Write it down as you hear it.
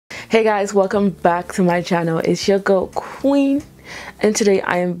Hey guys, welcome back to my channel. It's your girl Queen, and today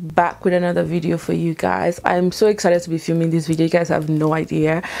I am back with another video for you guys. I'm so excited to be filming this video. You guys have no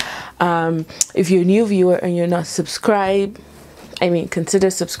idea. If you're a new viewer and you're not subscribed, consider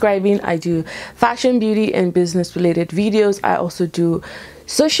subscribing. I do fashion, beauty, and business related videos. I also do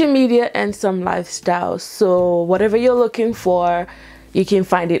social media and some lifestyle. So whatever you're looking for, you can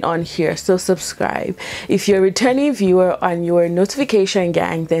find it on here, so subscribe. If you're a returning viewer on your notification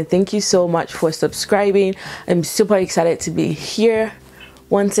gang, then thank you so much for subscribing. I'm super excited to be here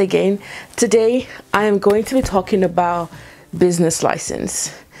once again. Today I am going to be talking about business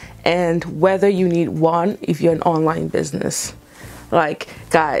license and whether you need one if you're an online business. Like,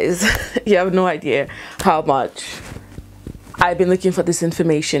 guys, you have no idea how much I've been looking for this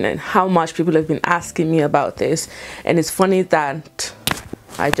information and how much people have been asking me about this. And it's funny that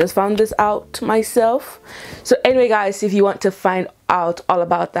I just found this out myself. So anyway, guys, if you want to find out all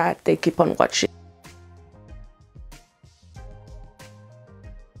about that, then keep on watching.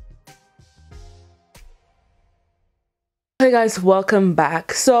 Hey guys, welcome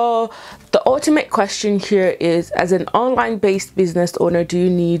back. So the ultimate question here is, as an online based business owner, do you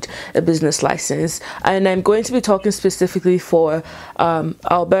need a business license? And I'm going to be talking specifically for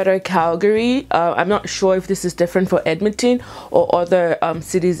Alberta, Calgary. I'm not sure if this is different for Edmonton or other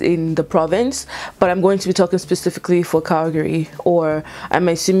cities in the province, but I'm going to be talking specifically for Calgary, or I'm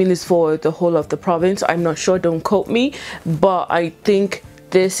assuming it's for the whole of the province. I'm not sure, don't quote me, but I think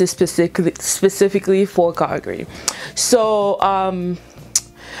this is specifically for Calgary. So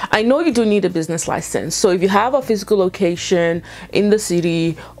I know you do need a business license. So if you have a physical location in the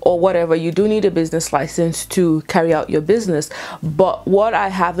city or whatever, you do need a business license to carry out your business. But what I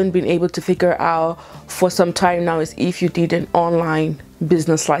haven't been able to figure out for some time now is if you need an online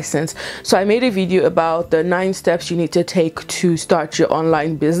business license. So I made a video about the 9 steps you need to take to start your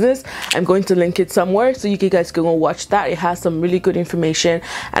online business. I'm going to link it somewhere so you guys can go watch that. It has some really good information,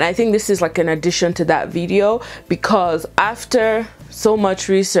 and I think this is like an addition to that video, because after so much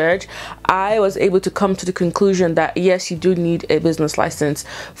research I was able to come to the conclusion that yes, you do need a business license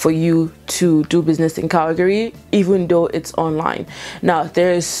for you to do business in Calgary, even though it's online. Now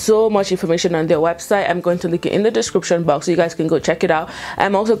there is so much information on their website. I'm going to link it in the description box so you guys can go check it out.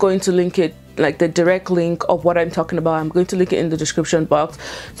 I'm also going to link it, like the direct link of what I'm talking about, I'm going to link it in the description box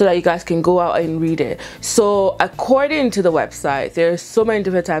so that you guys can go out and read it. So according to the website, there's so many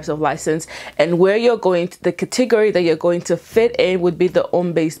different types of license, and where you're going to, the category that you're going to fit in would be the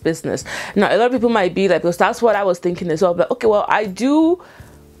home-based business. Now a lot of people might be like, because that's what I was thinking as well, but okay, well, I do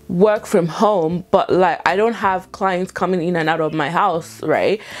work from home, but like I don't have clients coming in and out of my house,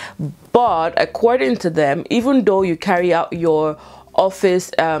 right? But according to them, even though you carry out your office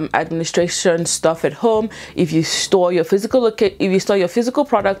administration stuff at home, if you store your physical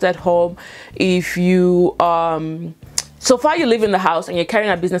product at home, if you so far you live in the house and you're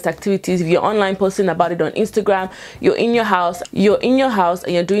carrying out business activities, if you're online posting about it on Instagram, you're in your house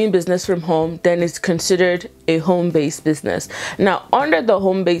and you're doing business from home, then it's considered a home-based business. Now under the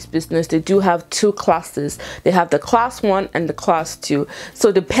home-based business, they do have 2 classes. They have the class 1 and the class 2.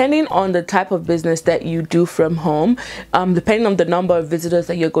 So depending on the type of business that you do from home, depending on the number of visitors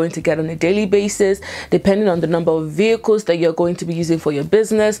that you're going to get on a daily basis, depending on the number of vehicles that you're going to be using for your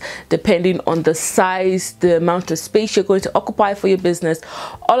business, depending on the size, the amount of space you're going to occupy for your business,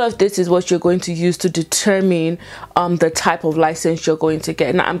 all of this is what you're going to use to determine the type of license you're going to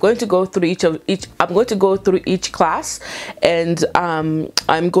get. Now I'm going to go through each class, and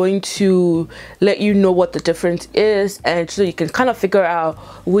I'm going to let you know what the difference is, and so you can kind of figure out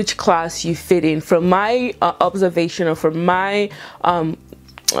which class you fit in. From my observation, or from my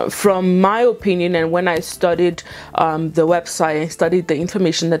opinion, and when I studied the website and studied the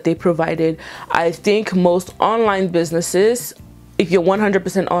information that they provided, I think most online businesses, if you're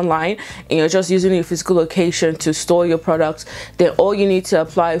 100% online and you're just using your physical location to store your products, then all you need to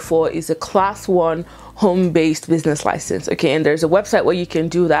apply for is a class 1 home-based business license. Okay, and there's a website where you can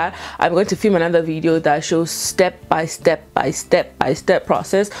do that. I'm going to film another video that shows step by step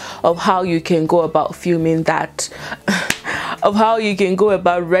process of how you can go about filming that of how you can go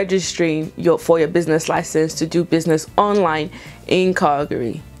about registering for your business license to do business online in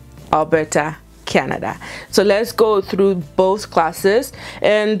Calgary, Alberta, Canada. So let's go through both classes,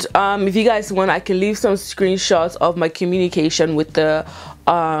 and if you guys want, I can leave some screenshots of my communication with the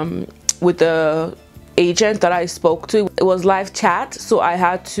agent that I spoke to. It was live chat, so I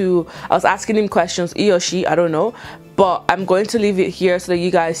was asking him questions, he or she, I don't know, but I'm going to leave it here so that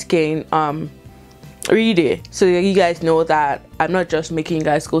you guys can read it so that you guys know that I'm not just making you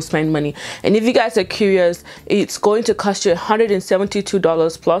guys go spend money. And if you guys are curious, it's going to cost you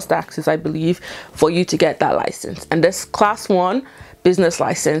 $172 plus taxes, I believe, for you to get that license. And this class 1 business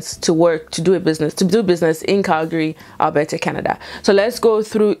license to do business in Calgary, Alberta, Canada. So let's go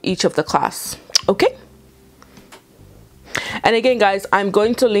through each of the class. Okay. And again, guys, I'm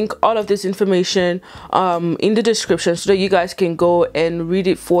going to link all of this information in the description so that you guys can go and read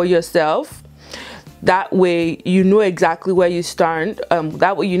it for yourself. That way you know exactly where you stand.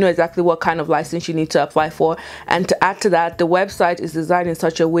 That way you know exactly what kind of license you need to apply for. And to add to that, the website is designed in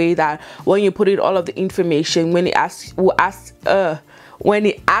such a way that when you put in all of the information, when it asks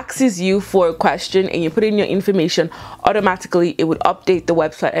you for a question and you put in your information, automatically it would update the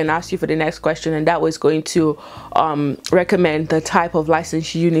website and ask you for the next question, and that was going to recommend the type of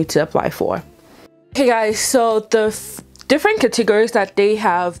license you need to apply for. Okay guys, so the different categories that they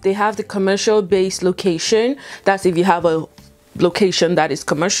have the commercial based location. That's if you have a location that is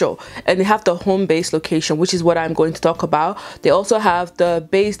commercial, and they have the home-based location, which is what I'm going to talk about. They also have the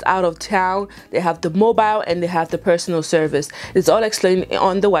based out of town, they have the mobile, and they have the personal service. It's all explained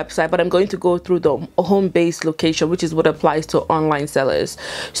on the website, but I'm going to go through the home-based location, which is what applies to online sellers.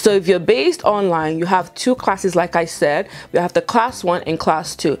 So if you're based online, you have 2 classes. Like I said, you have the class 1 and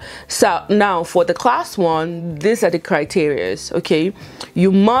class 2. So now for the class 1, these are the criterias. Okay,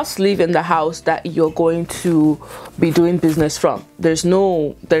 you must live in the house that you're going to be doing business from. There's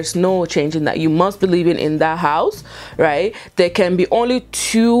no change in that. You must be living in that house, right? There can be only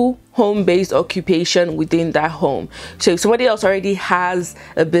 2 home-based occupation within that home. So if somebody else already has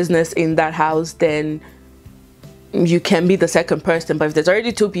a business in that house, then you can be the second person. But if there's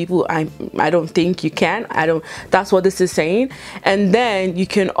already 2 people, I don't think you can. That's what this is saying. And then you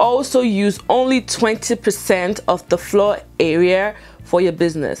can also use only 20% of the floor area for your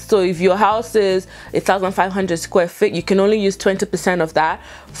business. So if your house is 1,500 square feet, you can only use 20% of that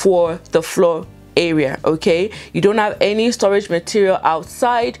for the floor area. Okay, you don't have any storage material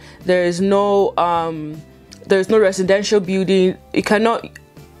outside. There's no residential building. You cannot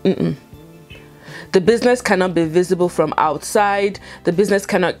the business cannot be visible from outside. The business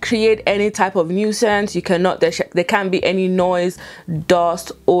cannot create any type of nuisance. You cannot, there can't be any noise,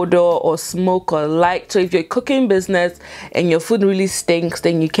 dust, odor, or smoke or light. So if you're a cooking business and your food really stinks,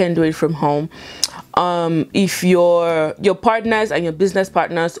 then you can do it from home. If your partners and your business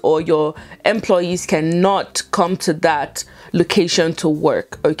partners or your employees cannot come to that location to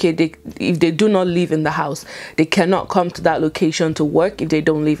work, okay, if they do not live in the house, they cannot come to that location to work if they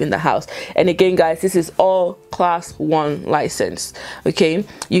don't live in the house. And again, guys, this is all class 1 license. Okay,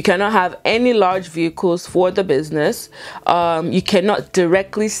 you cannot have any large vehicles for the business. You cannot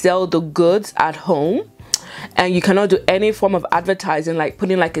directly sell the goods at home. And you cannot do any form of advertising, like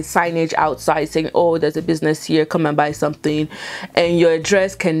putting like a signage outside saying, oh, there's a business here, come and buy something. And your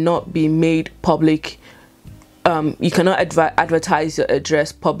address cannot be made public. You cannot advertise your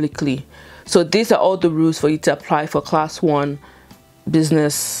address publicly. So these are all the rules for you to apply for class 1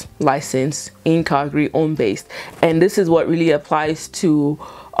 business license in Calgary, home-based. And this is what really applies to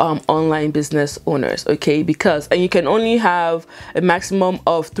online business owners, okay? And you can only have a maximum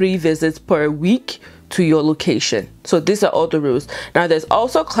of 3 visits per week to your location. So these are all the rules. Now there's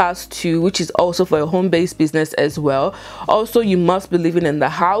also class 2, which is also for a home-based business as well. Also, you must be living in the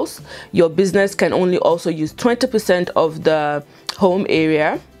house. Your business can only also use 20% of the home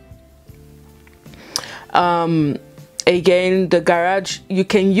area. Again, the garage, you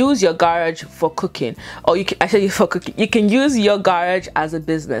can use your garage for cooking, or you can use your garage as a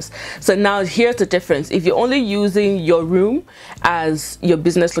business. So now here's the difference. If you're only using your room as your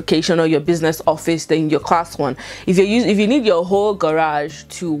business location or your business office, then you're class 1. If you need your whole garage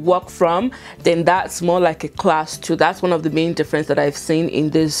to work from, then that's more like a class 2. That's one of the main difference that I've seen in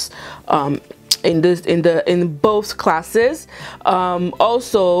this in both classes.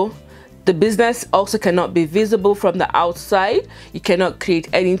 Also, the business also cannot be visible from the outside. You cannot create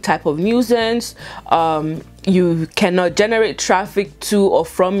any type of nuisance. You cannot generate traffic to or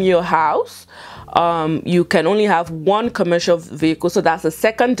from your house. You can only have 1 commercial vehicle. So that's the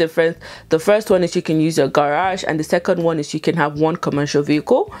second difference. The first one is you can use your garage, and the second one is you can have 1 commercial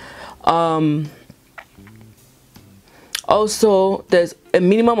vehicle. Also, there's a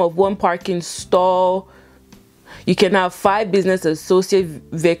minimum of 1 parking stall. You can have 5 business associate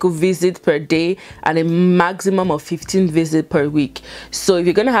vehicle visits per day and a maximum of 15 visits per week. So if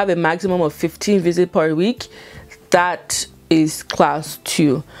you're going to have a maximum of 15 visits per week, that is class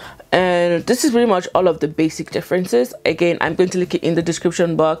 2. And this is pretty much all of the basic differences. Again, I'm going to link it in the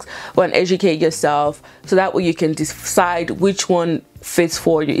description box. Go and educate yourself so that way you can decide which one fits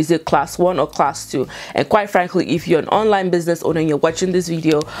for you. Is it class 1 or class 2? And quite frankly, if you're an online business owner and you're watching this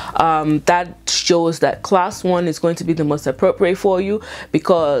video, that shows that class 1 is going to be the most appropriate for you,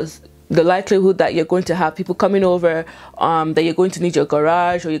 because the likelihood that you're going to have people coming over, that you're going to need your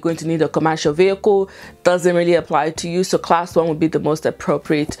garage or you're going to need a commercial vehicle, doesn't really apply to you. So class 1 would be the most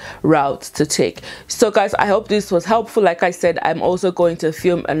appropriate route to take. So guys, I hope this was helpful. Like I said, I'm also going to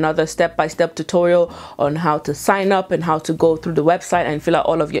film another step-by-step tutorial on how to sign up and how to go through the website and fill out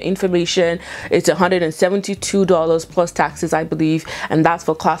all of your information. It's $172 plus taxes, I believe, and that's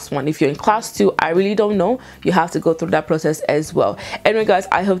for class 1. If you're in class 2, I really don't know. You have to go through that process as well. Anyway guys,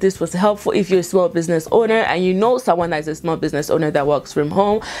 I hope this was helpful. If you're a small business owner and you know someone that is a small business owner that works from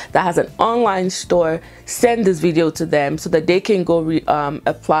home, that has an online store, send this video to them so that they can go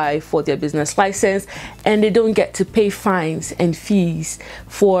apply for their business license, and they don't get to pay fines and fees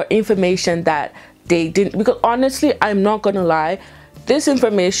for information that they didn't. Because honestly, I'm not gonna lie, this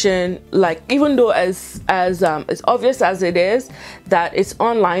information, like, even though as obvious as it is that it's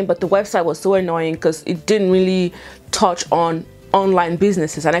online, but the website was so annoying because it didn't really touch on online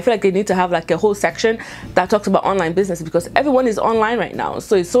businesses, and I feel like they need to have like a whole section that talks about online business, because everyone is online right now.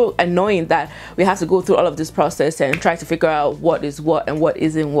 So it's so annoying that we have to go through all of this process and try to figure out what is what and what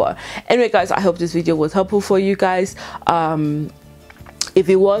isn't what. Anyway guys, I hope this video was helpful for you guys. If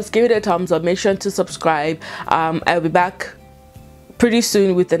it was, give it a thumbs up, make sure to subscribe. I'll be back pretty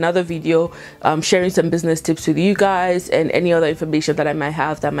soon with another video, sharing some business tips with you guys and any other information that I might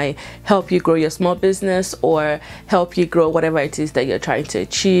have that might help you grow your small business or help you grow whatever it is that you're trying to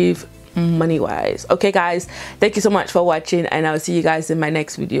achieve money wise. Okay guys, thank you so much for watching, and I'll see you guys in my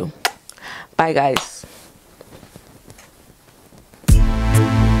next video. Bye guys.